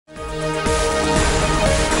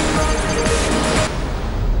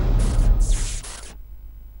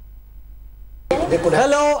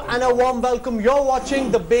Hello and a warm welcome. You're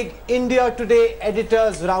watching the big India Today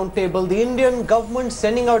Editors Roundtable. The Indian government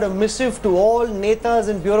sending out a missive to all netas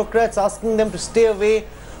and bureaucrats asking them to stay away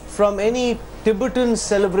from any Tibetan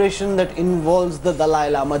celebration that involves the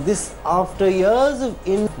Dalai Lama. This after years of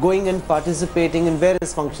going and participating in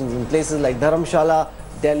various functions in places like Dharamshala,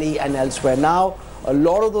 Delhi and elsewhere. Now, a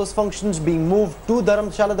lot of those functions being moved to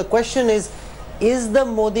Dharamshala. The question is the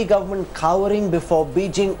Modi government cowering before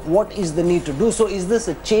Beijing? What is the need to do so? Is this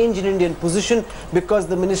a change in Indian position because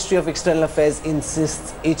the Ministry of External Affairs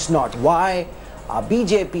insists it's not? Why are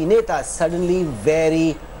BJP netas suddenly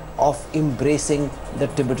wary of embracing the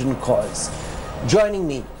Tibetan cause? Joining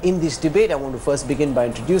me in this debate, I want to first begin by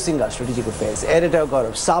introducing our Strategic Affairs editor,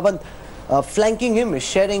 Gaurav Sawant. Flanking him is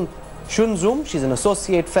sharing Shun Zoom. She's an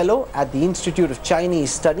associate fellow at the Institute of Chinese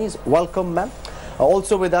Studies. Welcome, ma'am.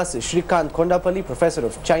 Also with us is Shrikant Kondapalli, Professor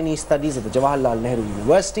of Chinese Studies at the Jawaharlal Nehru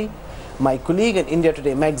University. My colleague in India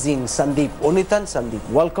Today magazine, Sandeep Onitan. Sandeep,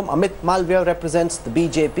 welcome. Amit Malviya represents the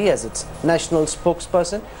BJP as its national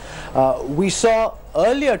spokesperson. We saw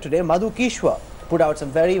earlier today Madhu Kishwa put out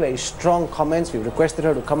some very, very strong comments. We requested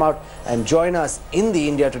her to come out and join us in the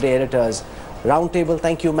India Today Editors Roundtable.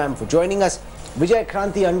 Thank you, ma'am, for joining us. Vijay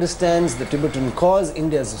Kranti understands the Tibetan cause,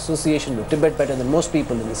 India's association with Tibet better than most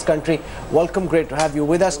people in this country. Welcome, great to have you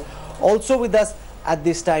with us. Also with us at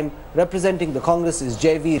this time, representing the Congress, is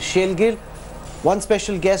Jaiveer Shelgir. One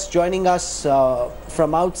special guest joining us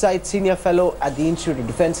from outside, senior fellow at the Institute of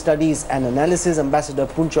Defence Studies and Analysis, Ambassador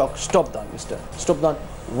Punchok Stopdan. Mr. Stopdan,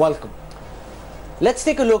 welcome. Let's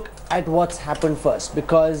take a look at what's happened first,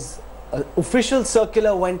 because an official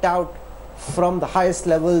circular went out from the highest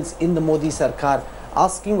levels in the Modi Sarkar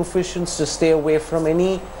asking officials to stay away from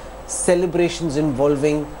any celebrations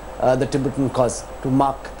involving the Tibetan cause to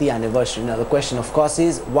mark the anniversary. Now the question of course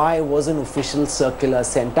is, why was an official circular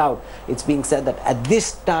sent out? It's being said that at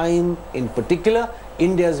this time in particular,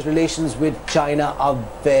 India's relations with China are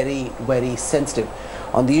very, very sensitive.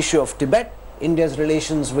 On the issue of Tibet, India's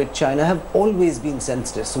relations with China have always been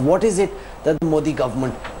sensitive. So what is it that the Modi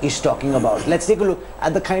government is talking about? Let's take a look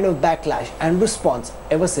at the kind of backlash and response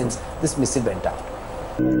ever since this missive went out.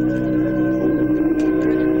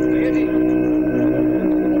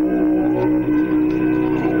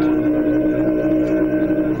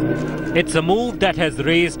 It's a move that has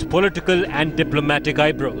raised political and diplomatic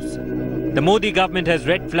eyebrows. The Modi government has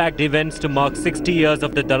red-flagged events to mark 60 years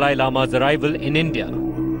of the Dalai Lama's arrival in India,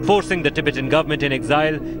 forcing the Tibetan government in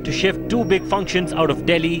exile to shift two big functions out of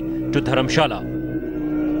Delhi to Dharamshala.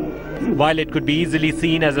 While it could be easily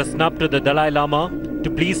seen as a snub to the Dalai Lama to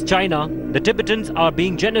please China, the Tibetans are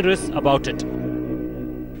being generous about it.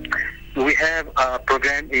 We have a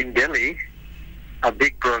program in Delhi, a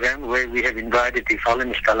big program where we have invited His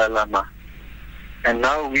Holiness Dalai Lama. And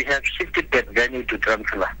now we have shifted that venue to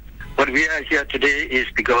Dharamshala. What we are here today is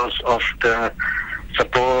because of the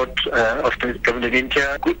support of the government of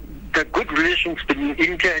India. The good relations between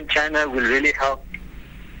India and China will really help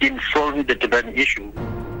in solving the Tibetan issue.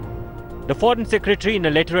 The Foreign Secretary in a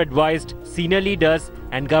letter advised senior leaders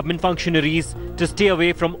and government functionaries to stay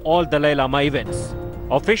away from all Dalai Lama events.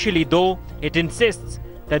 Officially though, it insists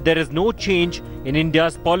that there is no change in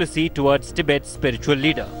India's policy towards Tibet's spiritual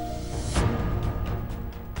leader.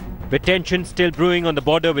 With tensions still brewing on the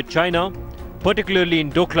border with China, particularly in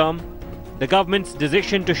Doklam, the government's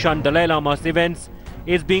decision to shun Dalai Lama's events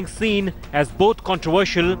is being seen as both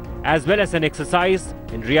controversial as well as an exercise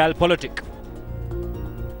in realpolitik.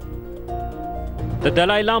 The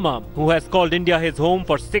Dalai Lama, who has called India his home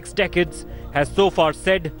for 6 decades, has so far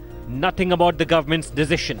said nothing about the government's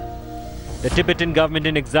decision. The Tibetan government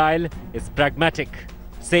in exile is pragmatic,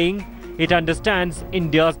 saying it understands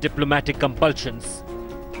India's diplomatic compulsions.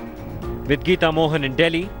 With Geeta Mohan in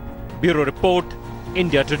Delhi, Bureau Report,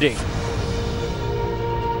 India Today.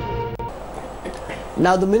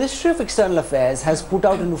 Now, the Ministry of External Affairs has put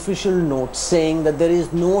out an official note saying that there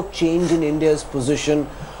is no change in India's position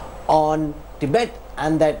on Tibet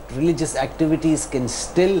and that religious activities can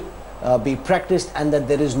still be practiced and that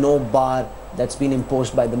there is no bar that's been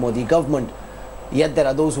imposed by the Modi government. Yet there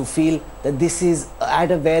are those who feel that this is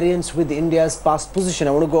at a variance with India's past position.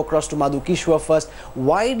 I want to go across to Madhu Kishwa first.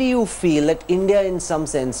 Why do you feel that India in some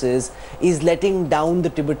senses is letting down the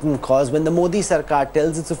Tibetan cause when the Modi Sarkar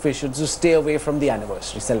tells its officials to stay away from the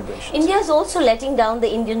anniversary celebrations? India is also letting down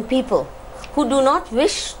the Indian people who do not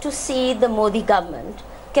wish to see the Modi government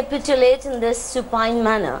capitulate in this supine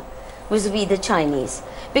manner vis-a-vis the Chinese,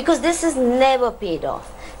 because this has never paid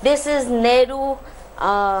off. This is Nehru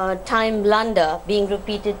time blunder being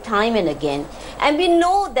repeated time and again. And we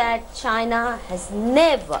know that China has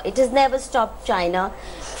never stopped China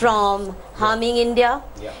from harming India.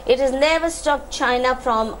 Yeah. It has never stopped China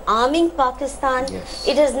from arming Pakistan. Yes.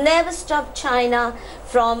 It has never stopped China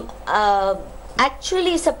from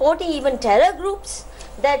actually supporting even terror groups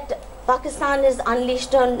that Pakistan has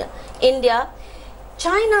unleashed on India.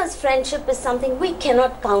 China's friendship is something we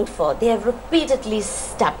cannot count for. They have repeatedly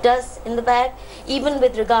stabbed us in the back, even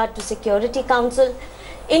with regard to Security Council.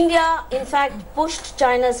 India, in fact, pushed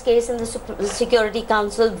China's case in the Security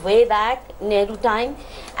Council way back, Nehru time,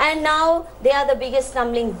 and now they are the biggest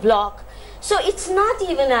stumbling block. So it's not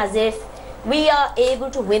even as if we are able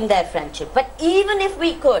to win their friendship. But even if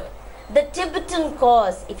we could, the Tibetan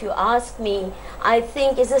cause, if you ask me, I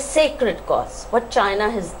think is a sacred cause. What China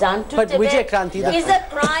has done to Tibet is a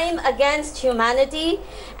crime against humanity,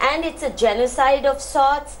 and it's a genocide of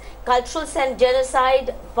sorts, cultural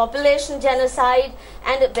genocide, population genocide,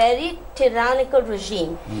 and a very tyrannical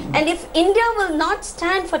regime. And if India will not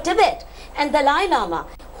stand for Tibet and Dalai Lama,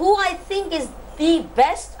 who I think is the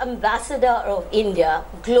best ambassador of India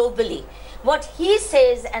globally, what he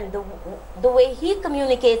says and the way he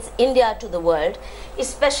communicates India to the world,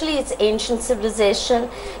 especially its ancient civilization,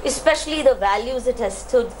 especially the values it has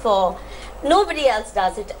stood for, nobody else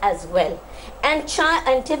does it as well. And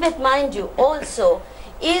Tibet, mind you, also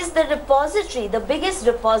is the repository, the biggest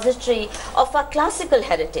repository of our classical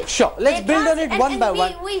heritage. Sure, let's build on it one by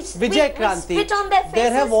one. Vijay Kranti, we spit on their faces.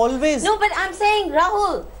 there have always... No, but I'm saying,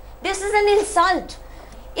 Rahul, this is an insult.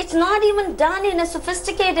 It's not even done in a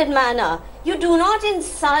sophisticated manner. You do not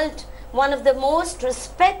insult one of the most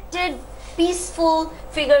respected, peaceful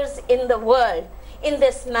figures in the world in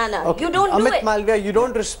this manner. Okay. You don't do it. Amit Malviya, you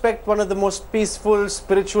don't respect one of the most peaceful,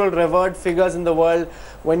 spiritual, revered figures in the world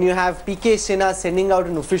when you have PK Sinha sending out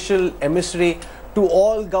an official emissary to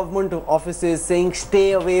all government offices saying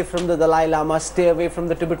stay away from the Dalai Lama, stay away from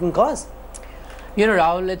the Tibetan cause. You know,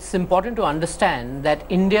 Rahul, it's important to understand that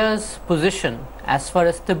India's position as far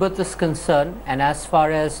as Tibet is concerned and as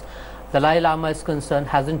far as Dalai Lama is concerned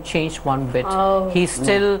hasn't changed one bit. He's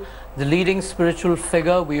still the leading spiritual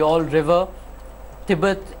figure we all revere.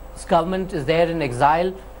 Tibet's government is there in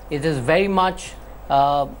exile. It is very much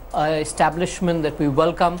an establishment that we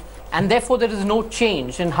welcome, and therefore there is no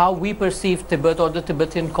change in how we perceive Tibet or the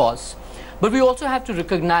Tibetan cause. But we also have to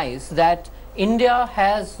recognize that India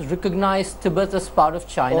has recognized Tibet as part of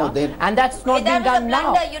China, and that's not been done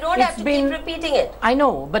now. You don't have to keep repeating it. I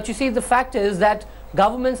know, but you see, the fact is that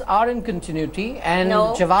governments are in continuity, and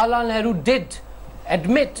Jawaharlal Nehru did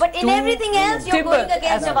admit but in everything else you're Tibet going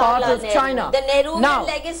against as part Jawaharlal of Nehru. China. The Nehruvian Now,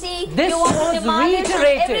 legacy, this you want was to demolish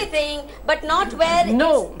reiterated. everything, but not where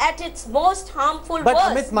it's at its most harmful But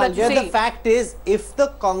worst. Amit Malviya, the fact is, if the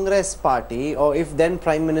Congress party or if then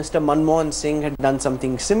Prime Minister Manmohan Singh had done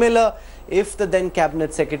something similar, if the then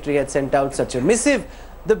Cabinet Secretary had sent out such a missive,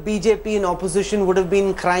 the BJP in opposition would have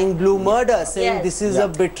been crying blue murder, saying this is a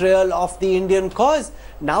betrayal of the Indian cause.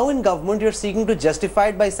 Now in government, you're seeking to justify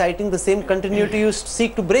it by citing the same continuity you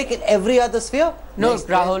seek to break in every other sphere. No,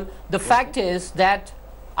 Rahul, the fact is that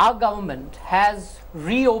our government has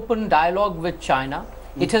reopened dialogue with China.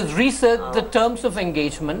 It has researched the terms of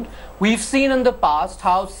engagement. We've seen in the past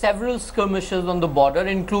how several skirmishes on the border,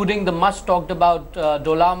 including the much talked about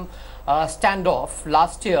Dolam standoff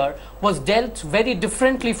last year, was dealt very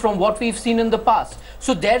differently from what we've seen in the past.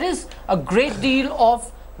 So there is a great deal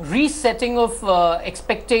of resetting of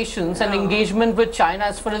expectations and engagement with China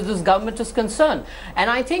as far as this government is concerned. And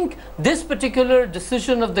I think this particular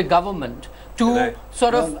decision of the government to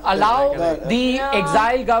sort of allow the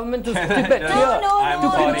exiled government of Tibet here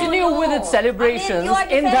to continue with its celebrations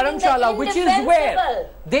in Dharamshala, which is where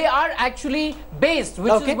they are actually based,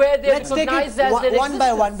 which is where they are recognized as their one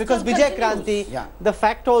by one, because Vijay continues. Kranti, the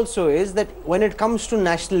fact also is that when it comes to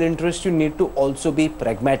national interest, you need to also be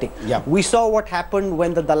pragmatic. We saw what happened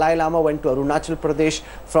when the Dalai Lama went to Arunachal Pradesh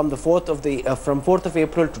from the 4th of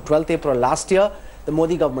April to 12th April last year. The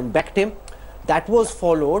Modi government backed him. That was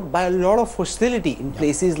followed by a lot of hostility in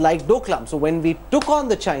places like Doklam. So when we took on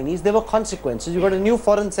the Chinese, there were consequences. You got a new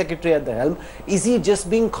foreign secretary at the helm. Is he just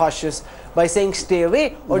being cautious by saying stay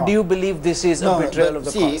away, or do you believe this is a betrayal of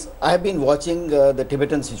the cause? I have been watching the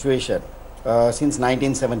Tibetan situation since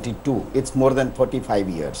 1972. It's more than 45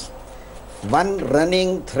 years. One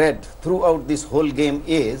running thread throughout this whole game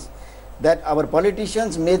is that our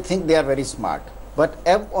politicians may think they are very smart, but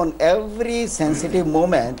on every sensitive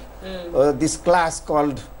moment, this class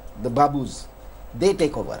called the Babus, they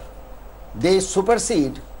take over. They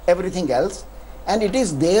supersede everything else, and it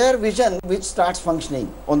is their vision which starts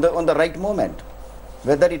functioning on the right moment.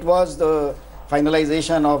 Whether it was the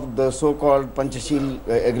finalization of the so-called Panchashil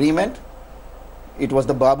agreement, it was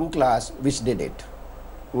the Babu class which did it,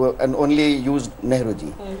 and only used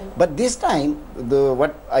Nehruji. But this time,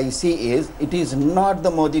 what I see is, it is not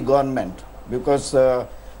the Modi government, because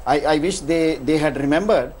I wish they had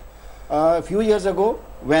remembered a few years ago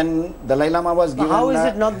when Dalai Lama was given. How is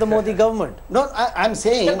it not the Modi government? No, I'm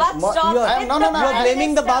saying. The buck stops with No, the You're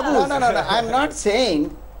blaming the Babus. No, I'm not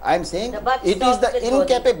saying. I'm saying The buck it is stops the with Modi.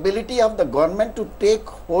 incapability of the government to take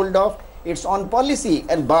hold of its own policy,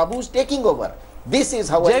 and Babu's taking over. This is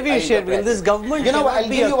how Javier I Shergill, interpret this it. government You know, cannot I'll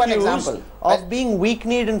be give you one accused example. of being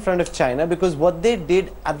weak-kneed in front of China, because what they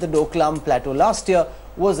did at the Doklam Plateau last year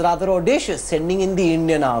was rather audacious, sending in the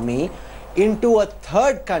Indian army into a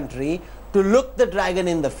third country to look the dragon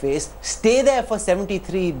in the face, stay there for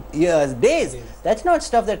 73 days. That's not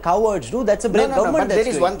stuff that cowards do. That's a brave government. But there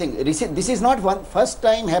is one thing. This is not first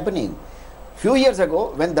time happening. Few years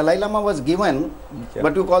ago, when Dalai Lama was given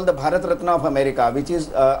what you call the Bharat Ratna of America, which is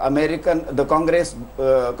the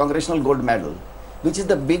Congressional Gold Medal, which is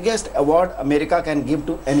the biggest award America can give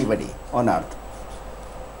to anybody on earth.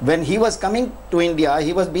 When he was coming to India,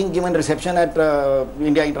 he was being given reception at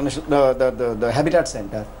India International, the Habitat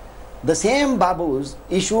Center. The same Babus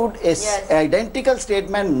issued a identical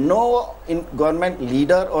statement: no government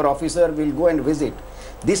leader or officer will go and visit.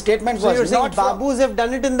 This statement So was you're saying not Babus have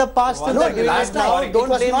done it in the past and No, they're doing last it now? time. Don't It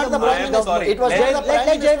was blame not the the Modi Prime government. Minister. It was Let not the Prime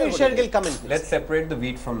Minister Javier who did Shergill it. come in, please. Let's separate the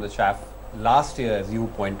wheat from the chaff. Last year, as you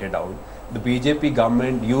pointed out, the BJP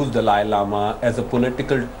government used Dalai Lama as a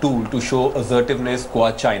political tool to show assertiveness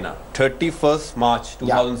toward China. 31st March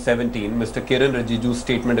 2017, Mr. Kiran Rijiju's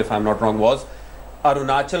statement, if I'm not wrong, was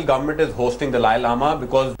Arunachal government is hosting Dalai Lama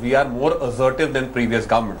because we are more assertive than previous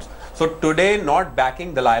governments. So today, not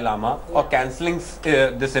backing Dalai Lama or cancelling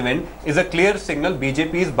this event is a clear signal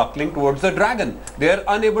BJP is buckling towards the dragon. They are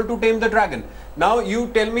unable to tame the dragon. Now you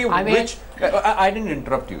tell me which... I didn't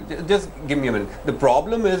interrupt you. Just give me a minute. The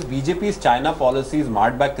problem is BJP's China policy is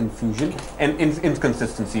marred by confusion and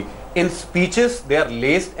inconsistency. In speeches, they are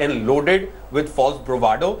laced and loaded with false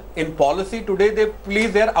bravado. In policy today,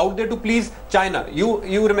 they are out there to please China.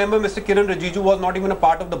 You remember Mr. Kiran Rijiju was not even a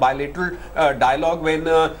part of the bilateral dialogue when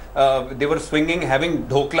they were swinging, having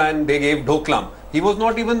dhokla, and they gave dhoklam. He was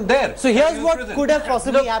not even there. So here's what could have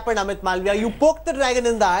possibly happened, Amit Malviya. You poked the dragon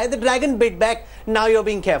in the eye, the dragon bit back, now you're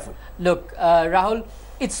being careful. Look, Rahul,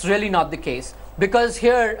 it's really not the case. Because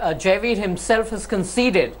here, Javier himself has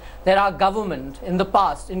conceded that our government in the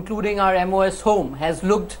past, including our MOS home, has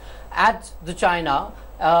looked at the China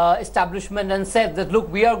establishment and said that,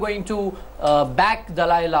 look, we are going to back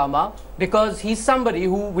Dalai Lama because he's somebody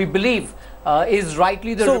who we believe is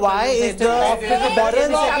rightly the So why is the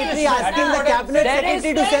foreign secretary asking the cabinet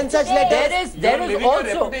secretary to send such letters? There is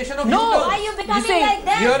also Why are you becoming like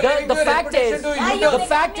that? the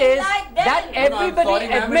fact is that everybody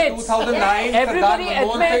admits. Everybody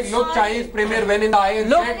admits. Look, Chinese premier went in the eye and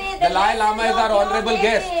said Dalai Lama is our honorable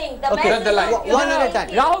guest. One at a time.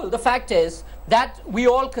 Rahul, the fact is that we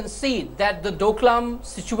all concede that the Doklam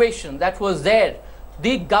situation that was there,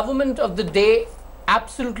 the government of the day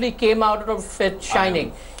absolutely came out of it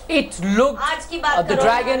shining. It looked the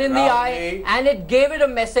dragon in the eye, and it gave it a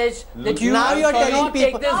message that you Now you're telling cannot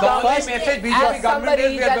people- take this The government message BJP as somebody government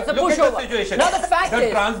is that's a look at the pushover. situation. Now the fact The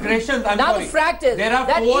is, transgressions, I'm now sorry. the fact is There are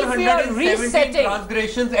that if we are 417 resetting,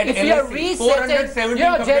 transgressions at if we are LSE, resetting, 417 you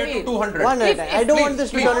know, compared to Javier, 200. One at a time. I don't Please, want this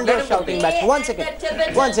to please, turn into a let him shouting complete. match. One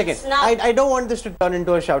second. One second. I don't want this to turn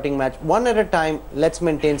into a shouting match. One at a time. Let's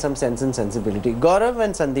maintain some sense and sensibility. Gaurav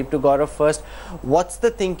and Sandeep, to Gaurav first. What's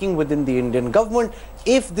the thinking within the Indian government?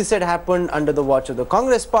 If this had happened under the watch of the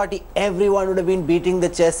Congress party, everyone would have been beating the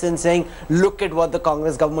chest and saying, look at what the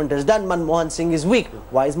Congress government has done. Manmohan Singh is weak.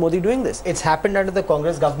 Why is Modi doing this? It's happened under the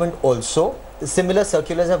Congress government also. Similar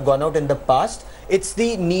circulars have gone out in the past. It's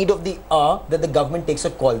the need of the hour that the government takes a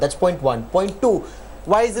call. That's point one. Point two.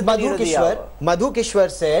 Why is it the need of the hour? Madhu Kishwar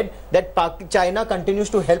said that China continues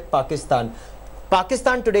to help Pakistan.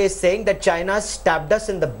 Pakistan today is saying that China stabbed us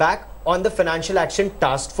in the back on the Financial Action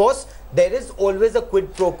Task Force. There is always a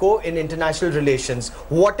quid pro quo in international relations.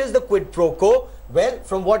 What is the quid pro quo? Well,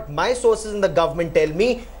 from what my sources in the government tell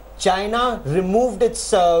me, China removed its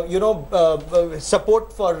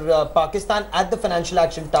support for Pakistan at the Financial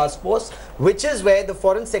Action Task Force, which is where the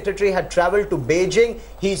Foreign Secretary had traveled to Beijing.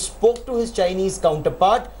 He spoke to his Chinese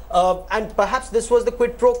counterpart, and perhaps this was the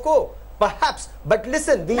quid pro quo. Perhaps, but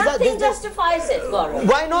listen, Nothing justifies it, Gaurav.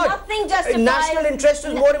 Why not? Nothing justifies. National interest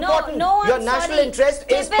is more important. Your I'm national sorry. interest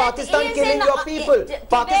is Tibet Pakistan is killing in your people.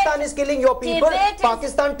 Pakistan is killing your people. Tibet is-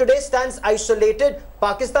 Pakistan today stands isolated.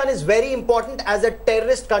 Pakistan is very important as a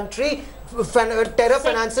terrorist country terror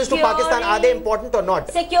finances to Pakistan, are they important or not?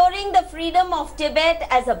 Securing the freedom of Tibet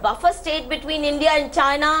as a buffer state between India and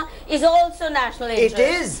China is also national interest. It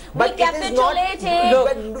is, but we it is not.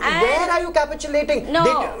 Where are you capitulating? No.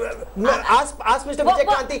 Ask Mr.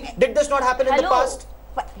 Vijay, did this not happen in the past?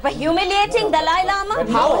 By humiliating Dalai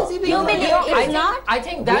Lama? How is he being humiliating? I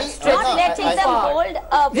think that's not letting them hold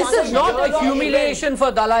a This is not a humiliation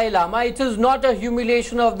for Dalai Lama. It is not a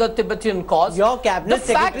humiliation of the Tibetan cause. Your cabinet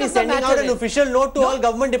secretary sending out an official note to all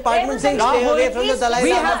government departments saying stay away from the Dalai Lama. We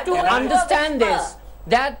have to understand this,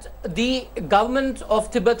 that the government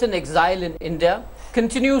of Tibetan exile in India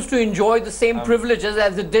continues to enjoy the same privileges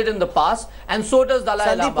as it did in the past, and so does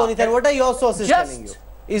Dalai Lama. Sandeep Ponithan, what are your sources telling you?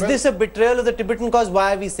 Is this a betrayal of the Tibetan cause?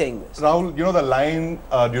 Why are we saying this? Rahul, you know, the line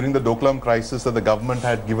during the Doklam crisis that the government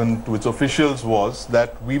had given to its officials was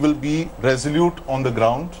that we will be resolute on the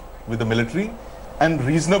ground with the military and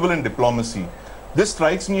reasonable in diplomacy. This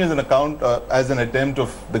strikes me as an as an attempt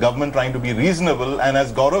of the government trying to be reasonable and,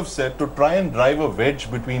 as Gaurav said, to try and drive a wedge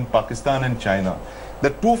between Pakistan and China.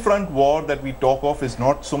 The two-front war that we talk of is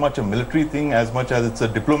not so much a military thing as much as it's a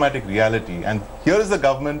diplomatic reality. And here is the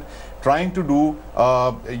government trying to do,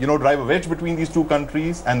 drive a wedge between these two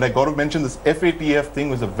countries. And like Gaurav mentioned, this FATF thing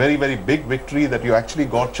was a very, very big victory that you actually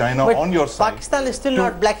got China on your side. Pakistan is still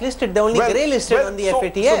not blacklisted. They're only grey listed on the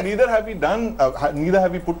FATF. So neither have we done, neither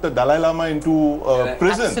have we put the Dalai Lama into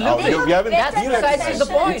prison. Absolutely. We haven't That's precisely the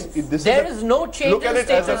point. There is no change in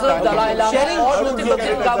status of Dalai Lama or the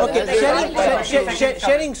Tibetan government.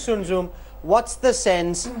 Sharing Sun Zoom, what's the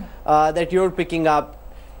sense that you're picking up?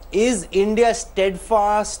 Is India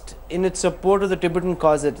steadfast in its support of the Tibetan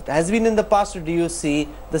cause? It has been in the past, or do you see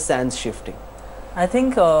the sands shifting? I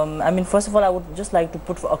think, first of all, I would just like to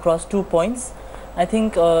put across 2 points. I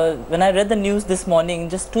think when I read the news this morning,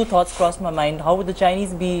 just 2 thoughts crossed my mind. How would the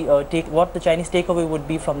Chinese be, what the Chinese takeaway would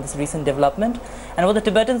be from this recent development, and what the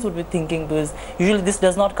Tibetans would be thinking, because usually this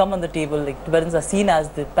does not come on the table. Like, Tibetans are seen as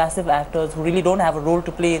the passive actors who really don't have a role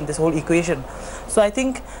to play in this whole equation. So I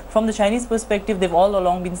think from the Chinese perspective, they've all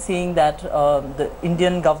along been saying that the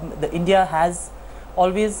Indian government, India has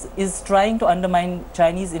always is trying to undermine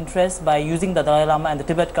Chinese interests by using the Dalai Lama and the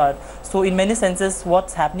Tibet card. So in many senses,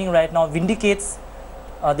 what's happening right now vindicates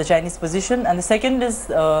the Chinese position. And the second is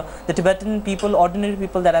the Tibetan people, ordinary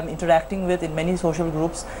people that I'm interacting with in many social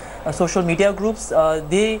groups, social media groups.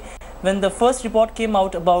 When the first report came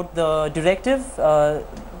out about the directive,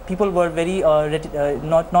 people were very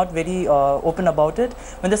not very open about it.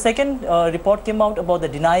 When the second report came out about the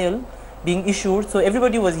denial being issued, so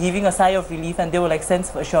everybody was heaving a sigh of relief, and they were like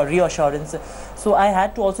sense of reassurance. So I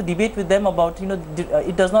had to also debate with them about,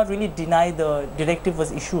 it does not really deny the directive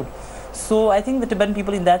was issued. So I think the Tibetan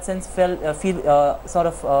people in that sense feel sort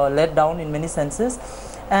of let down in many senses.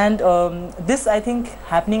 And this, I think,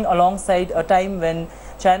 happening alongside a time when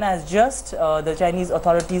China has just, the Chinese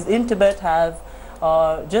authorities in Tibet have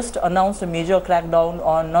just announced a major crackdown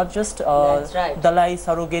on not just Dalai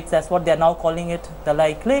surrogates, that's what they are now calling it,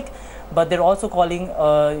 Dalai clique, but they're also calling,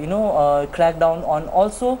 crackdown on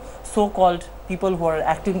also so-called people who are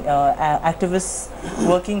activists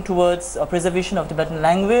working towards preservation of Tibetan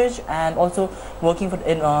language and also working for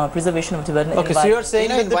preservation of Tibetan environment. Okay, so you're saying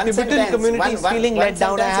that the Tibetan community is feeling let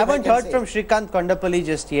down. I haven't heard from Shrikant Kondapalli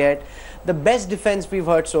just yet. The best defense we've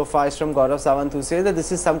heard so far is from Gaurav Sawant, who says that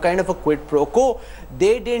this is some kind of a quid pro quo.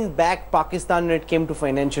 They didn't back Pakistan when it came to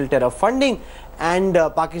financial terror funding, and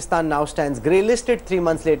Pakistan now stands grey listed. 3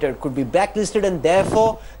 months later it could be blacklisted, and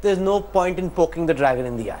therefore there's no point in poking the dragon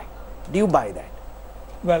in the eye. Do you buy that?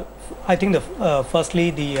 Well, I think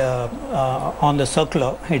firstly on the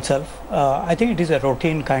circular itself, I think it is a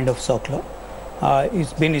routine kind of circular.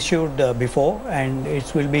 It's been issued before, and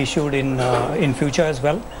it will be issued in future as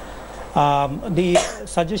well. The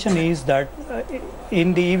suggestion is that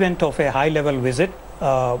in the event of a high-level visit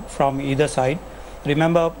from either side,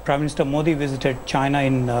 remember Prime Minister Modi visited China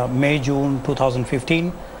in May-June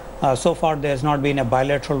 2015. So far there has not been a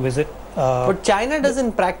bilateral visit. But China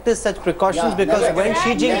doesn't practice such precautions, because when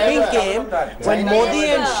Xi Jinping came, when Modi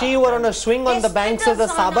and Xi were on a swing on the banks of the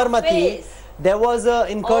Sabarmati, there was an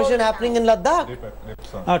incursion happening in Ladakh.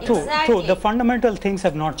 True. The fundamental things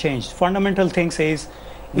have not changed. Fundamental things is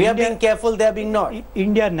we are being careful, they are being not.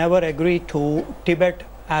 India never agreed to Tibet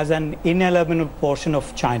as an inalienable portion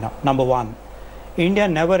of China, number one. India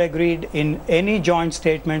never agreed in any joint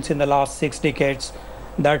statements in the last 6 decades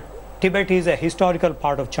that Tibet is a historical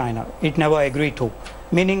part of China. It never agreed to,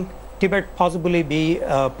 meaning Tibet possibly be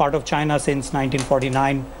part of China since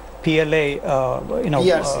 1949,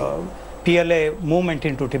 PLA movement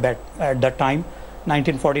into Tibet at that time,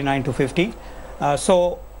 1949 to 50.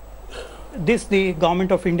 So the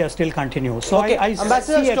government of India still continues. So okay, I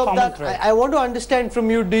Ambassador see a common Stopdat, thread. I want to understand from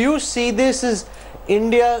you, do you see this as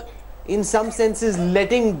India in some senses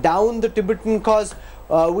letting down the Tibetan cause?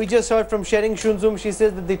 We just heard from Shering Shunzum, she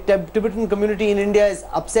says that the Tibetan community in India is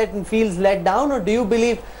upset and feels let down, or do you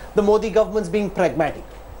believe the Modi government's being pragmatic?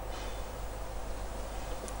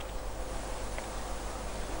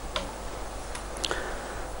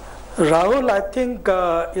 Rahul, I think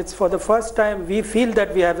it's for the first time we feel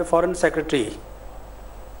that we have a foreign secretary.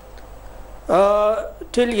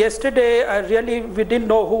 Till yesterday, we didn't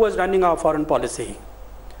know who was running our foreign policy.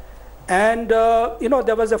 And,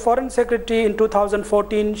 there was a foreign secretary in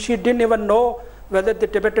 2014. She didn't even know whether the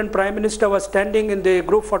Tibetan Prime Minister was standing in the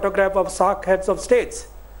group photograph of SAARC heads of states.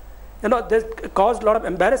 This caused a lot of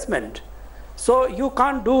embarrassment. So you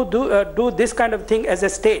can't do this kind of thing as a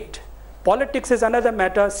state. Politics is another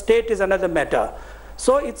matter, state is another matter.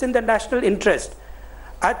 So it's in the national interest.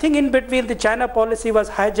 I think in between the China policy was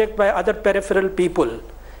hijacked by other peripheral people.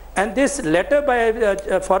 And this letter by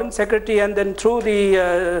a foreign secretary and then through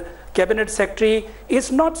the cabinet secretary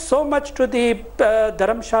is not so much to the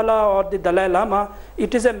Dharamshala or the Dalai Lama.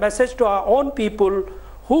 It is a message to our own people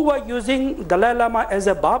who were using Dalai Lama as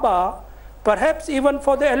a Baba, perhaps even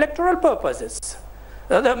for the electoral purposes.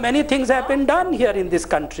 Many things have been done here in this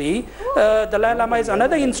country. Dalai Lama is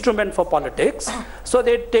another instrument for politics. So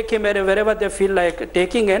they take him wherever they feel like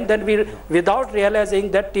taking him, then without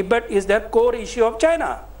realizing that Tibet is their core issue of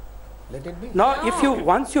China. Let it be. Now,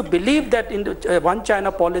 once you believe that in the one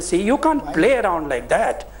China policy, you can't play around like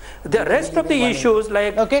that. The rest of the issues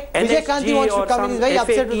like NSG or some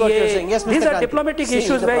FATA, these are diplomatic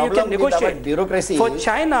issues where you can negotiate. For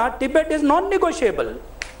China, Tibet is non-negotiable.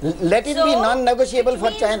 Let it be non-negotiable for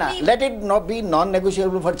China. Let it not be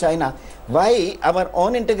non-negotiable for China. Why our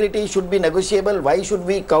own integrity should be negotiable? Why should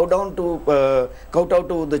we kowtow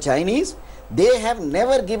to the Chinese? They have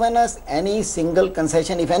never given us any single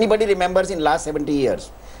concession. If anybody remembers in last 70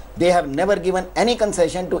 years, they have never given any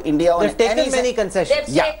concession to India. They've taken many concessions.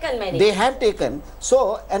 They've taken many. They have taken.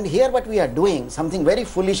 So, and here what we are doing, something very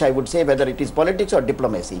foolish, I would say, whether it is politics or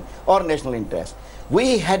diplomacy or national interest.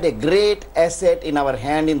 We had a great asset in our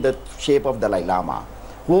hand in the shape of Dalai Lama,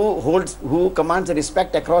 who commands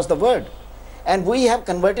respect across the world. And we have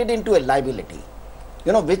converted into a liability,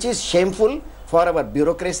 which is shameful for our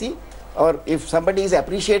bureaucracy. Or if somebody is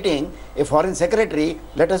appreciating a foreign secretary,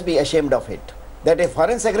 let us be ashamed of it. That a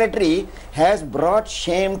foreign secretary has brought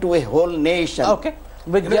shame to a whole nation. Okay.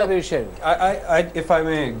 If I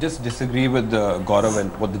may just disagree with Gaurav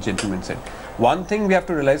and what the gentleman said. One thing we have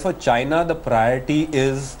to realize, for China, the priority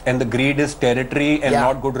is, and the greed is territory and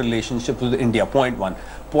not good relationships with India. Point one.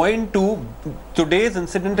 Point two, today's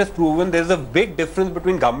incident has proven there is a big difference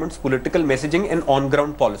between government's political messaging and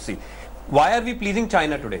on-ground policy. Why are we pleasing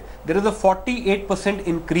China today? There is a 48%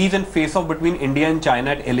 increase in face-off between India and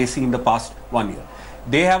China at LAC in the past 1 year.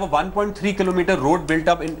 They have a 1.3 kilometer road built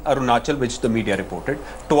up in Arunachal, which the media reported.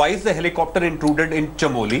 Twice the helicopter intruded in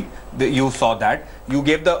Chamoli. You saw that. You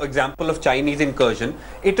gave the example of Chinese incursion.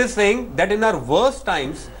 It is saying that in our worst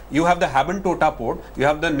times, you have the Habantota port, you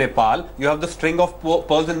have the Nepal, you have the string of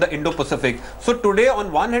pearls in the Indo-Pacific. So today,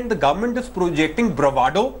 on one hand, the government is projecting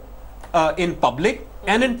bravado in public,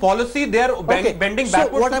 and in policy they are bending backwards.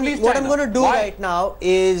 So what I'm going to do right now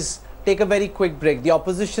is take a very quick break. The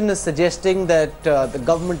opposition is suggesting that the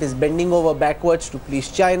government is bending over backwards to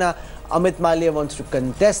please China. Amit Malia wants to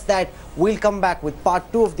contest that. We'll come back with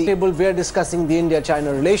part 2 of the table. We're discussing the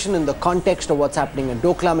India-China relation in the context of what's happening in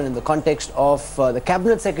Doklam and in the context of the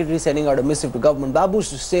cabinet secretary sending out a missive to government babus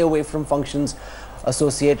to stay away from functions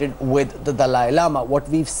associated with the Dalai Lama. What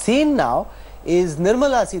we've seen now is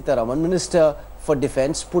Nirmala Sitharaman, Minister for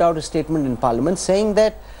Defence, put out a statement in Parliament saying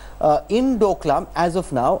that in Doklam, as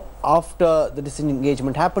of now, after the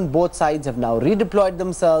disengagement happened, both sides have now redeployed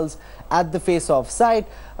themselves at the face-off site.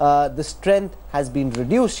 The strength has been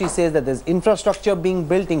reduced. She says that there's infrastructure being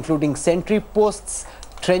built, including sentry posts,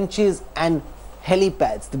 trenches and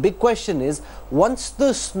helipads. The big question is, once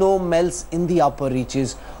the snow melts in the upper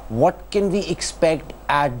reaches, what can we expect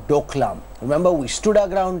at Doklam? Remember, we stood our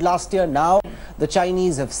ground last year. Now the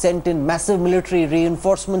Chinese have sent in massive military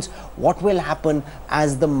reinforcements. What will happen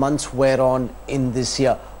as the months wear on in this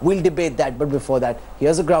year? We'll debate that, but before that,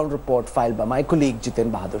 here's a ground report filed by my colleague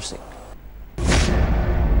Jiten Bahadur Singh.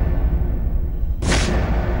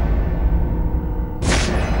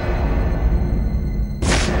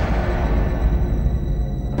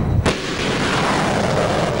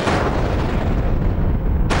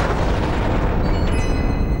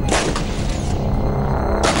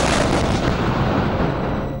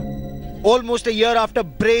 Almost a year after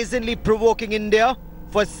brazenly provoking India,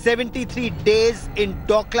 for 73 days in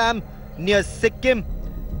Doklam near Sikkim,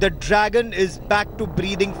 the dragon is back to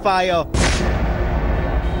breathing fire.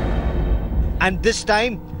 And this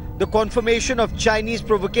time, the confirmation of Chinese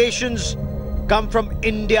provocations come from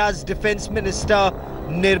India's Defence Minister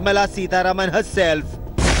Nirmala Sitharaman herself.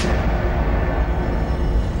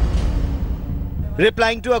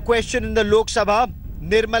 Replying to a question in the Lok Sabha,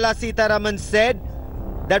 Nirmala Sitharaman said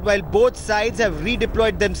that while both sides have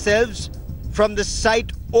redeployed themselves from the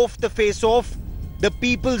site of the face-off, the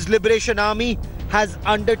People's Liberation Army has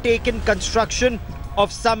undertaken construction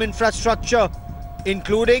of some infrastructure,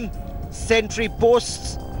 including sentry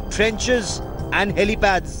posts, trenches and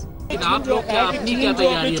helipads.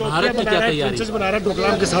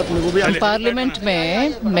 Parliament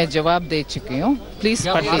में मैं जवाब दे चुकी हूँ, please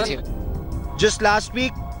पढ़ लीजिए. Just last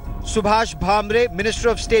week, Subhash Bhamre, Minister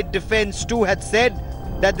of State Defence too, had said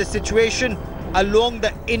that the situation along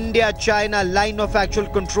the India-China line of actual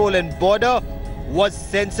control and border was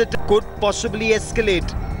sensitive, could possibly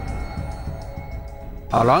escalate.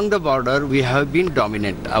 Along the border, we have been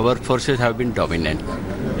dominant. Our forces have been dominant.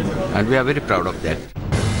 And we are very proud of that.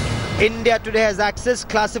 India today has accessed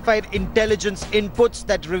classified intelligence inputs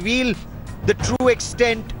that reveal the true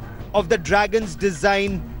extent of the dragon's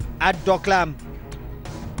design at Doklam.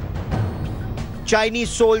 Chinese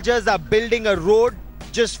soldiers are building a road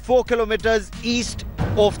just 4 kilometers east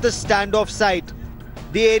of the standoff site.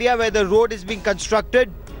 The area where the road is being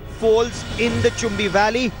constructed falls in the Chumbi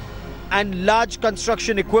Valley, and large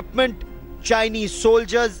construction equipment, Chinese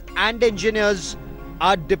soldiers and engineers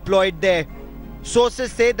are deployed there.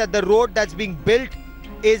 Sources say that the road that's being built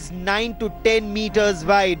is 9 to 10 meters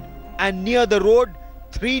wide, and near the road,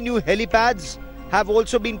 3 new helipads have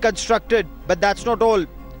also been constructed. But that's not all.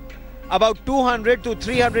 About 200 to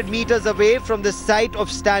 300 meters away from the site of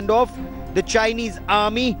standoff, the Chinese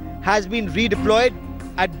army has been redeployed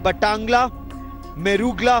at Batangla,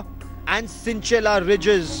 Merugla and Sinchela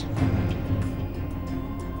ridges.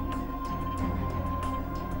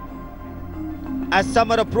 As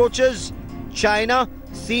summer approaches, China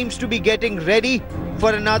seems to be getting ready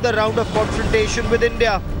for another round of confrontation with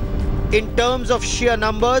India. In terms of sheer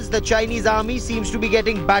numbers, the Chinese army seems to be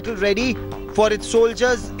getting battle ready for its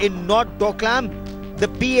soldiers in North Doklam. The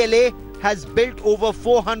PLA has built over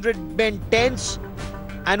 400 men tents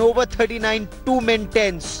and over 39 two-men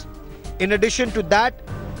tents. In addition to that,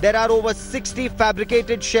 there are over 60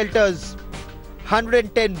 fabricated shelters,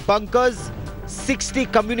 110 bunkers, 60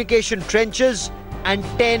 communication trenches and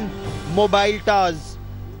 10 mobile towers.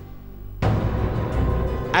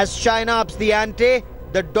 As China ups the ante,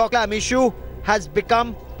 the Doklam issue has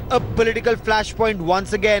become a political flashpoint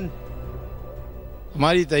once again.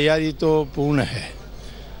 हमारी तैयारी तो पूर्ण है.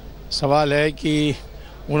 सवाल है कि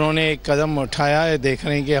उन्होंने एक कदम उठाया है, देख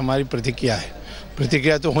रहे हैं कि हमारी प्रतिक्रिया है.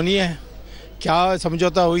 प्रतिक्रिया तो होनी है. क्या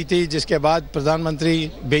समझौता हुई थी जिसके बाद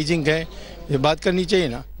प्रधानमंत्री बीजिंग गए, ये बात करनी चाहिए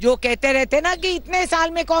ना. जो कहते रहते ना कि इतने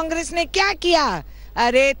साल में कांग्रेस ने क्या किया,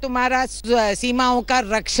 अरे तुम्हारा सीमाओं का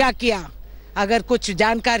रक्षा किया. अगर कुछ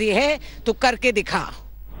जानकारी है तो करके दिखा.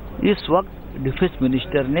 इस वक्त डिफेंस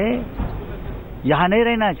मिनिस्टर ने यहाँ नहीं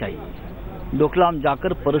रहना चाहिए, डोकलाम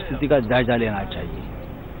जाकर परिस्थिति का जायजा लेना चाहिए.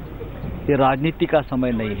 ये राजनीति का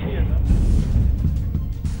समय नहीं है.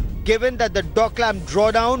 Given that the Doklam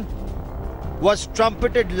drawdown was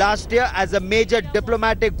trumpeted last year as a major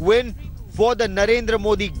diplomatic win for the Narendra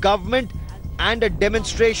Modi government and a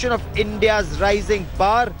demonstration of India's rising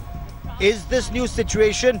power, is this new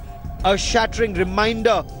situation a shattering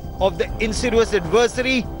reminder of the insidious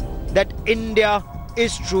adversary that India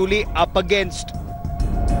is truly up against?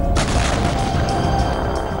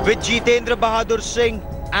 With Jitendra Bahadur Singh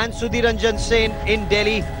and Sudhiranjan Sen in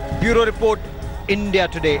Delhi, Bureau Report, India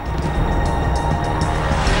Today.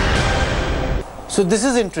 So this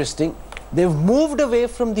is interesting. They've moved away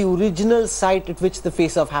from the original site at which the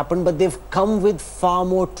face-off happened, but they've come with far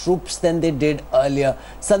more troops than they did earlier.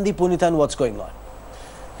 Sandeep Punithan, what's going on?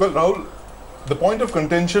 Well, Rahul, the point of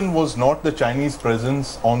contention was not the Chinese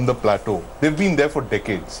presence on the plateau. They've been there for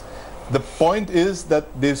decades. The point is that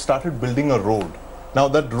they've started building a road. Now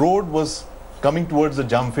that road was coming towards the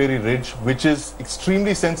Jampheri Ridge, which is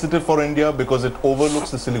extremely sensitive for India because it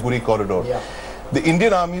overlooks the Siliguri corridor. Yeah. The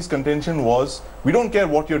Indian Army's contention was, we don't care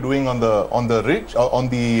what you're doing on the ridge, on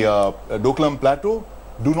the Doklam plateau,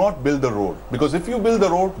 do not build the road. Because if you build the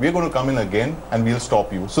road, we're going to come in again and we'll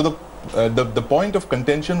stop you. So the point of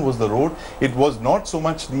contention was the road. It was not so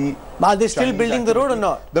much the... Are they still building the road or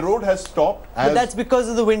not? The road has stopped. But that's because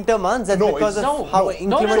of the winter months. That's because of how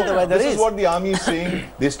inclement the weather is. This is what the army is saying.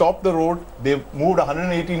 They stopped the road. They've moved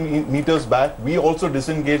 180 meters back. We also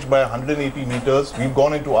disengaged by 180 meters. We've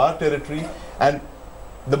gone into our territory. And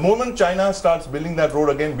The moment China starts building that road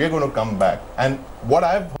again, we're going to come back. And what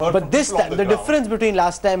I've heard But this time, the difference between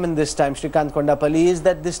last time and this time, Shrikant Kondapalli, is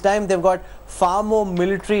that this time they've got far more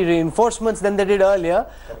military reinforcements than they did earlier.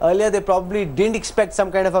 Earlier, they probably didn't expect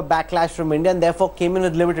some kind of a backlash from India and therefore came in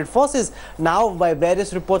with limited forces. Now, by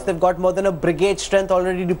various reports, they've got more than a brigade strength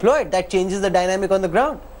already deployed. That changes the dynamic on the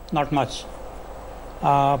ground. Not much.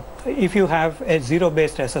 If you have a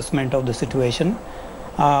zero-based assessment of the situation,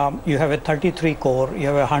 you have a 33 corps, you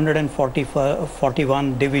have a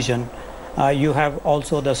 141 division, you have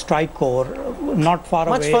also the strike corps, not far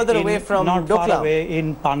Much away, further away from not Doklam. far away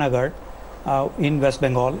in Panagarh, in West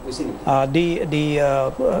Bengal.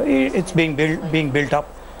 It's being built up.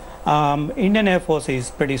 Indian Air Force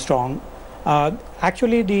is pretty strong.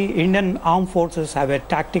 Actually, the Indian armed forces have a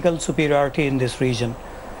tactical superiority in this region.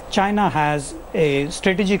 China has a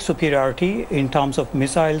strategic superiority in terms of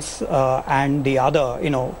missiles and the other,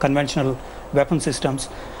 conventional weapon systems.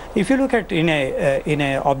 If you look at in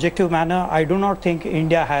a objective manner, I do not think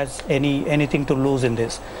India has anything to lose in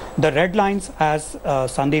this. The red lines, as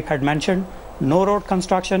Sandeep had mentioned, no road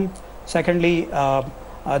construction. Secondly,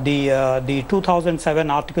 the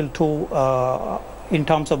 2007 Article 2 in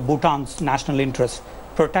terms of Bhutan's national interests,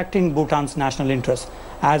 protecting Bhutan's national interests.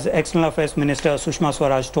 As External Affairs Minister Sushma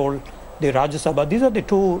Swaraj told the Rajya Sabha, these are the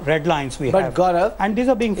two red lines we have. But Gaurav, and these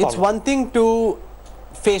are being followed. It's one thing to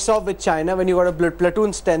face off with China when you got a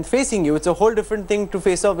platoon strength facing you. It's a whole different thing to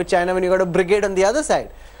face off with China when you got a brigade on the other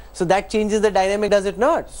side. So that changes the dynamic, does it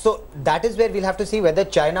not? So that is where we'll have to see whether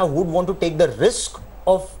China would want to take the risk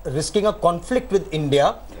of risking a conflict with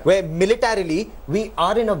India, where militarily we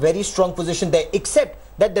are in a very strong position there, except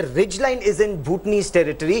that the ridgeline is in Bhutanese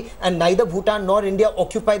territory and neither Bhutan nor India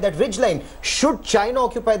occupy that ridgeline. Should China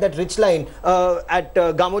occupy that ridgeline at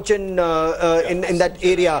Gamochin in that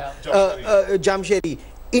area, Jamsheri,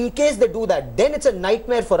 in case they do that, then it's a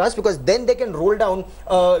nightmare for us, because then they can roll down,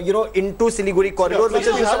 into Siliguri corridor, which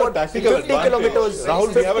is just about 50 kilometers.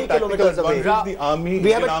 Rahul, we have a tactical advantage. The army,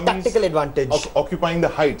 we have a tactical advantage. Occupying the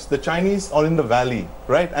heights. The Chinese are in the valley,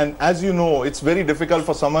 right? And as you know, it's very difficult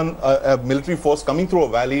for someone, a military force coming through a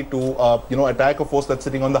valley to, attack a force that's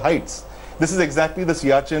sitting on the heights. This is exactly the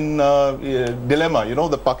Siachen dilemma.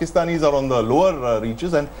 The Pakistanis are on the lower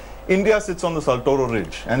reaches and India sits on the Saltoro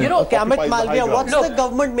Ridge. And okay, Amit Malviya, what's the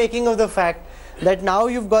government making of the fact that now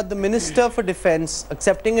you've got the Minister for Defence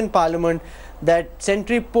accepting in Parliament that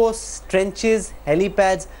sentry posts, trenches,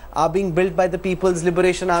 helipads are being built by the People's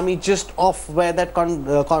Liberation Army just off where that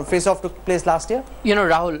face-off took place last year?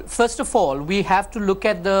 Rahul, first of all, we have to look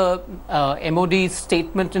at the MOD's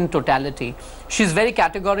statement in totality. She's very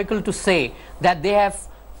categorical to say that they have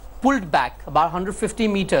pulled back about 150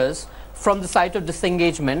 meters from the site of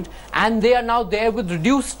disengagement, and they are now there with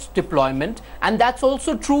reduced deployment, and that's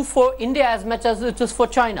also true for India as much as it is for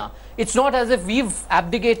China. It's not as if we've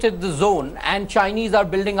abdicated the zone and Chinese are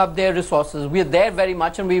building up their resources. We're there very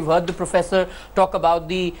much, and we've heard the professor talk about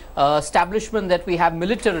the establishment that we have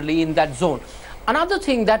militarily in that zone. Another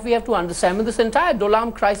thing that we have to understand, when this entire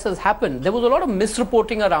Doklam crisis happened, there was a lot of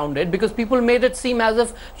misreporting around it because people made it seem as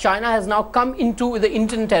if China has now come into the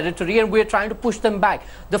Indian territory and we're trying to push them back.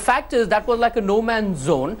 The fact is that was like a no-man's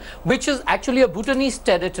zone, which is actually a Bhutanese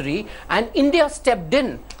territory, and India stepped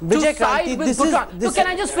in to side with Bhutan. So can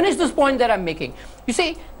I just finish this point that I'm making? You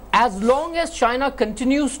see, as long as China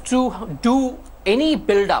continues to do any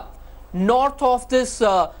build-up north of this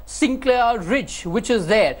Sinclair Ridge, which is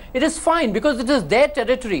there, it is fine because it is their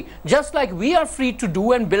territory, just like we are free to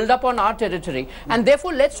do and build up on our territory. And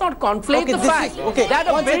therefore, let's not conflate the fact that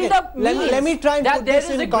a build-up means let me try and that put there this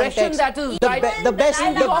is in aggression context. that is The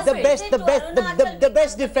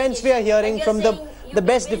best defense we are hearing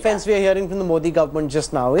from the Modi government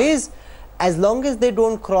just now is, as long as they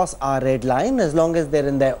don't cross our red line, as long as they're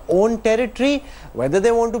in their own territory, whether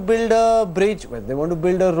they want to build a bridge, whether they want to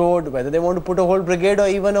build a road, whether they want to put a whole brigade or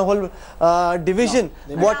even a whole division,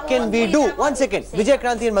 what can we do? One second, Vijay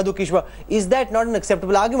Kranti and Madhu Kishwa, is that not an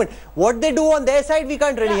acceptable argument? What they do on their side, we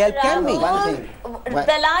can't really help, can we?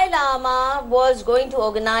 Dalai Lama was going to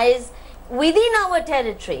organize within our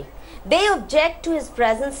territory. They object to his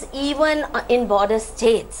presence even in border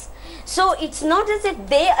states. So it's not as if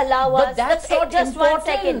they allow us. But that's not just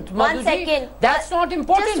important. One second. That's not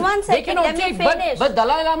important. Just 1 second. They can object, but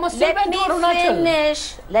Dalai Lama still went to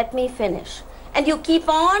Arunachal. Let me finish. And you keep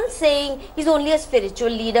on saying he's only a spiritual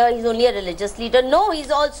leader, he's only a religious leader. No, he's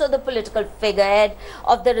also the political figurehead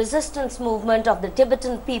of the resistance movement of the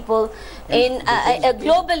Tibetan people in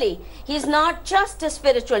globally. He's not just a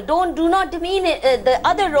spiritual. Do not demean the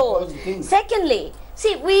other roles. Secondly,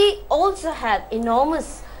 see, we also have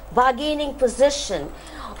enormous bargaining position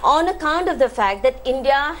on account of the fact that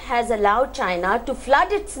India has allowed China to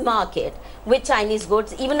flood its market with Chinese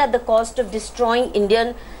goods, even at the cost of destroying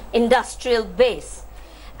Indian industrial base.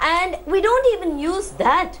 And we don't even use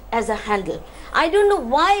that as a handle. I don't know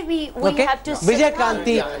why we have to Vijay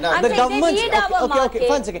Kranti, the government's market.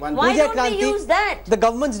 One second. Why Vijay don't we use that? The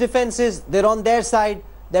government's defense is they're on their side,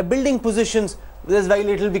 they're building positions, there's very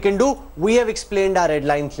little we can do. We have explained our red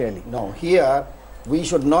line clearly. No, here we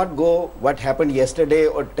should not go what happened yesterday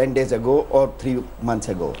or 10 days ago or 3 months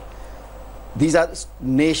ago. These are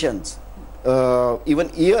nations, even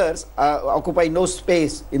years occupy no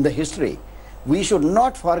space in the history. We should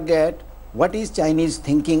not forget what is Chinese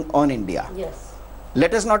thinking on India. Yes.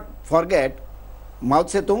 Let us not forget Mao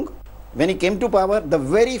Zedong, when he came to power, the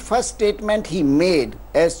very first statement he made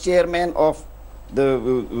as chairman of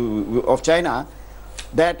China,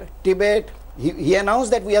 that Tibet, he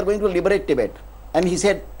announced that we are going to liberate Tibet. And he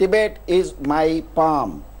said, Tibet is my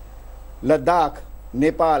palm. Ladakh,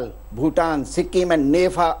 Nepal, Bhutan, Sikkim and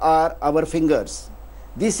Nepal are our fingers.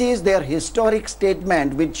 This is their historic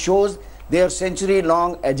statement which shows their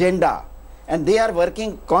century-long agenda. And they are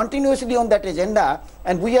working continuously on that agenda,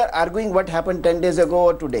 and we are arguing what happened 10 days ago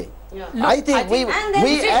or today. Yeah. I think we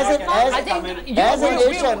as a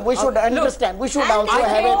nation, we should understand, we should also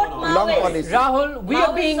have a long policy. Rahul, we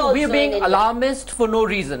are being alarmist for no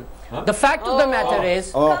reason. The fact of the matter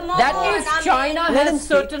is that if China has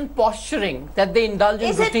certain posturing that they indulge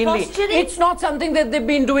in routinely, it's not something that they've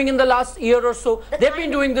been doing in the last year or so. They've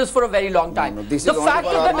been doing this for a very long time. The fact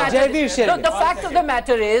of the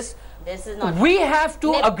matter is, we have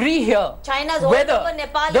to agree here whether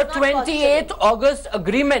the 28th August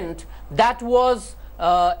agreement that was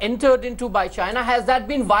entered into by China, has that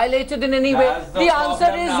been violated in any way? The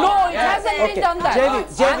answer is no, it hasn't been done that.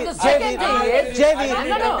 And the second thing is,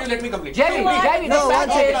 let me complete.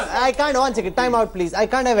 I can't, one second, time out please. I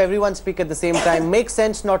can't have everyone speak at the same time. Make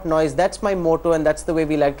sense, not noise. That's my motto, and that's the way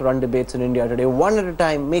we like to run debates in India today. One at a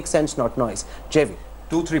time, make sense, not noise. JV.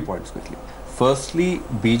 2-3 points quickly. Firstly,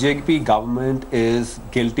 BJP government is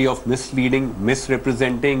guilty of misleading,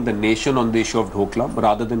 misrepresenting the nation on the issue of Doklam.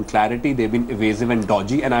 Rather than clarity, they've been evasive and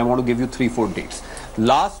dodgy, and I want to give you 3-4 dates.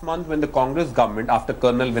 Last month, when the Congress government, after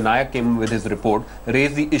Colonel Vinayak came with his report,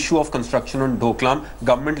 raised the issue of construction on Doklam,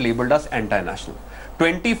 government labelled us anti-national.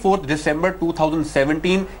 24th December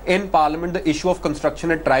 2017, in Parliament, the issue of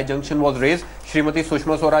construction at Tri Junction was raised. Srimati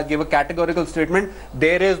Sushma Swaraj gave a categorical statement,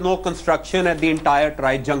 there is no construction at the entire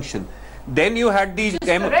Tri Junction. Then you had the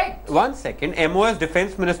MOS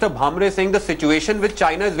Defense Minister Bhamre saying the situation with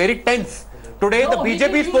China is very tense. Today the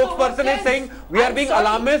BJP spokesperson is saying we are being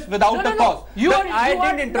alarmist without a cause. I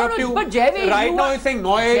didn't interrupt you. But Javi, right now he's saying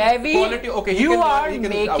noise, quality. Okay, you are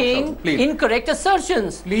making incorrect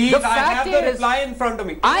assertions. Please, I have the reply in front of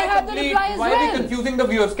me. I have the reply as well. Why are we confusing the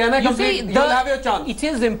viewers? Can I complete? You will have your chance. It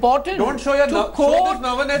is important. Don't show your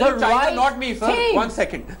nervousness to China, not me, sir. 1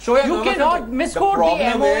 second. Show your nervousness. You cannot misquote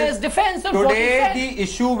the MOS defense of what he said. Today the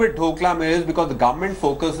issue with Doklam is because the government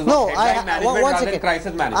focuses on headline management rather than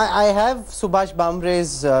crisis management. I have Subhash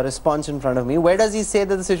Bhamre's response in front of me. Where does he say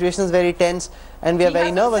that the situation is very tense and we are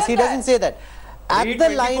very nervous? He doesn't say that. At the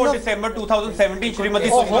line of December 2017, Srimati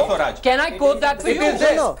Sushma Swaraj. Can I quote that for you?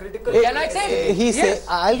 No. Can I say? He said,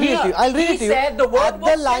 I'll read it to you. I'll read it to you. At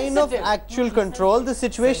the line of actual control, the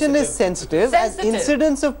situation is sensitive as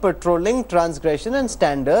incidents of patrolling, transgression and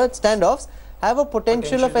standoffs have a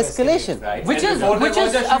potential of escalation. Right. Which is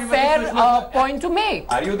a fair point to make.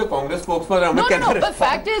 Are you the Congress spokesman? No. The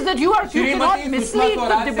fact is that you cannot mislead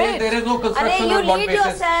the debate. There is no construction on one basis.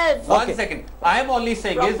 Yourself. 1 second. I am only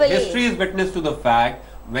saying is history is witness to the fact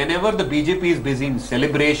whenever the BJP is busy in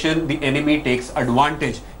celebration, the enemy takes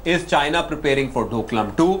advantage. Is China preparing for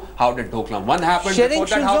Doklam 2? How did Doklam 1 happen? Sharing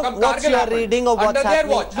what's your reading of what's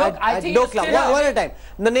happening at Doklam. One at a time.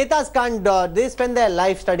 The Netas can't, they spend their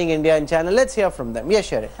life studying India and China. Let's hear from them. Yes,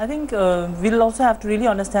 Sharing. I think we'll also have to really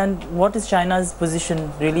understand what is China's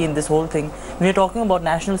position really in this whole thing. When we're talking about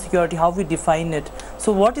national security, how we define it.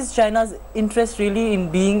 So what is China's interest really in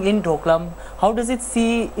being in Doklam? How does it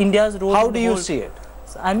see India's role? How do you see it?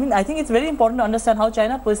 I mean, I think it's very important to understand how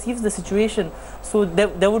China perceives the situation. So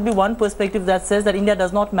there would be one perspective that says that India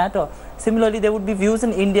does not matter. Similarly, there would be views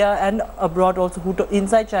in India and abroad also,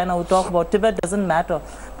 inside China, who talk about Tibet doesn't matter.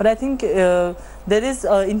 But I think there is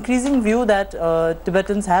an increasing view that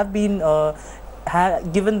Tibetans have been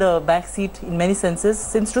given the backseat in many senses.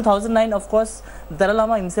 Since 2009, of course, Dalai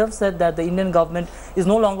Lama himself said that the Indian government is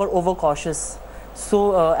no longer overcautious.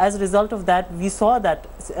 So as a result of that, we saw that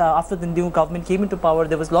after the new government came into power,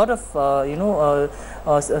 there was a lot of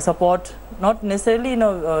support, not necessarily in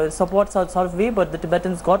a support sort of way, but the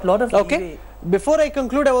Tibetans got a lot of leeway. Before I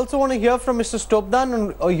conclude, I also want to hear from Mr.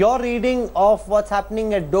 Stobdan on your reading of what's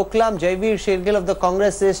happening at Doklam. Jaivir Shergill of the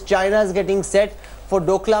Congress says China is getting set for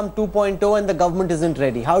Doklam 2.0 and the government isn't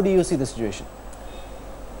ready. How do you see the situation?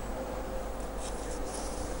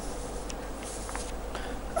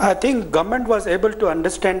 I think government was able to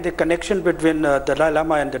understand the connection between Dalai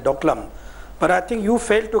Lama and the Doklam. But I think you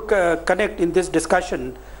failed to connect in this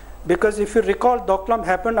discussion, because if you recall, Doklam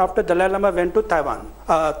happened after Dalai Lama went to Tawang.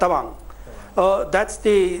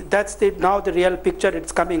 That's now the real picture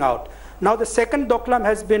it's coming out. Now the second Doklam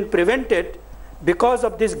has been prevented because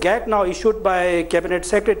of this gag now issued by Cabinet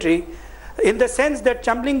Secretary, in the sense that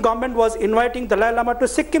Chamling government was inviting Dalai Lama to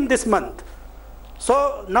Sikkim this month.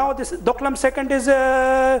 So now this Doklam second is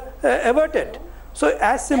averted. So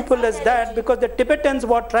as simple as that, because the Tibetans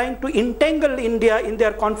were trying to entangle India in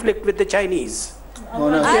their conflict with the Chinese.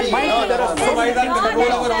 Final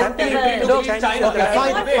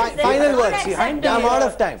words. I'm out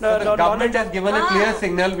of time. The government has given a clear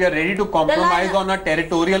signal. We are ready to compromise on our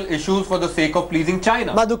territorial issues for the sake of pleasing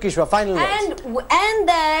China. Madhu Kishwa, final words. And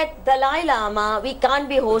that Dalai Lama, we can't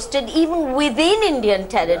be hosted even within Indian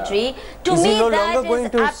territory. To me, that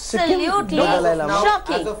is absolutely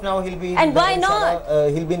shocking. As of now, he'll be and why not?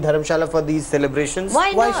 He'll be in Dharamshala for these celebrations.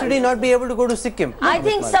 Why should he not be able to go to Sikkim? I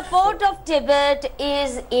think support of Tibet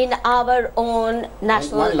is in our own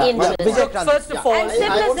national interest. First of all, and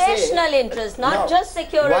civilizational interest, not just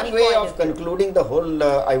security. One way of concluding the whole,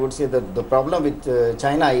 I would say, the problem with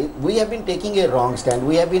China is we have been taking a wrong stand.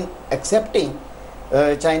 We have been accepting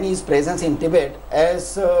Chinese presence in Tibet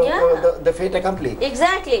as the fait accompli.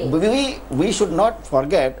 Exactly. We should not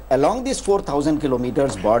forget, along this 4,000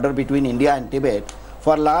 kilometers border between India and Tibet,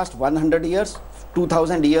 for last 100 years,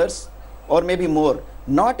 2,000 years, or maybe more,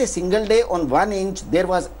 not a single day on 1 inch there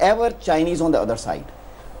was ever Chinese on the other side.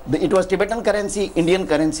 It was Tibetan currency, Indian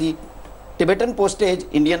currency, Tibetan postage,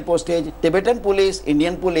 Indian postage, Tibetan police,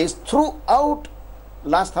 Indian police throughout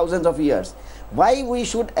last thousands of years. Why we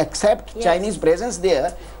should accept Chinese presence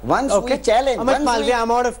there once we challenge? Amit Malviya, I'm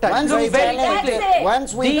out of time.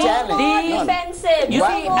 Once we challenge. You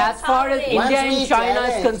see, as far as India and China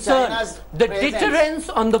is concerned, the deterrence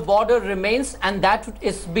on the border remains, and that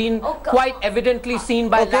is been quite evidently seen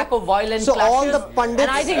by lack of violent clashes. All the pundits, and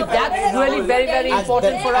I think that's really very, very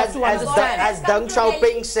important for us to understand. As Deng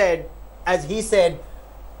Xiaoping said, as he said,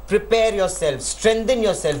 prepare yourself, strengthen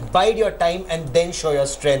yourself, bide your time, and then show your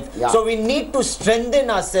strength. So we need to strengthen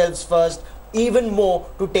ourselves first, even more,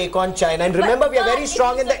 to take on China. And remember, we are very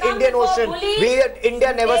strong in the Indian Ocean.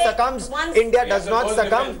 India never succumbs. India does not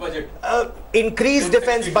succumb. Increase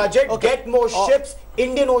defense budget, get more ships.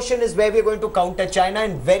 Indian Ocean is where we are going to counter China,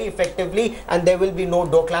 and very effectively, and there will be no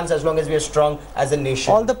Doklams as long as we are strong as a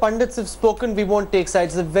nation. All the pundits have spoken. We won't take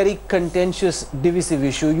sides. It's a very contentious, divisive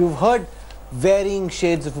issue. You've heard varying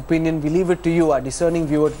shades of opinion. We leave it to you, our discerning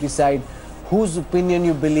viewer, to decide whose opinion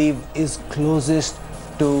you believe is closest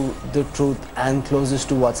to the truth and closest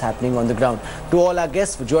to what's happening on the ground. To all our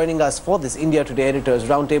guests for joining us for this India Today Editors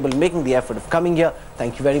Roundtable, making the effort of coming here,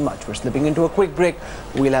 thank you very much. We're slipping into a quick break.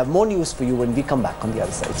 We'll have more news for you when we come back on the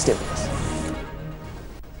other side. Stay with us.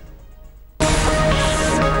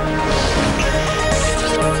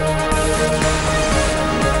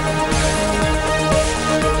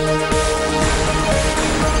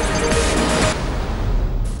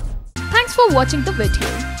 For watching the video.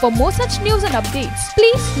 For more such news and updates,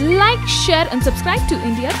 please like, share and subscribe to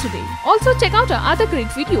India Today. Also check out our other great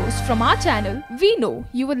videos from our channel. We know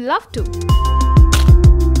you will love to.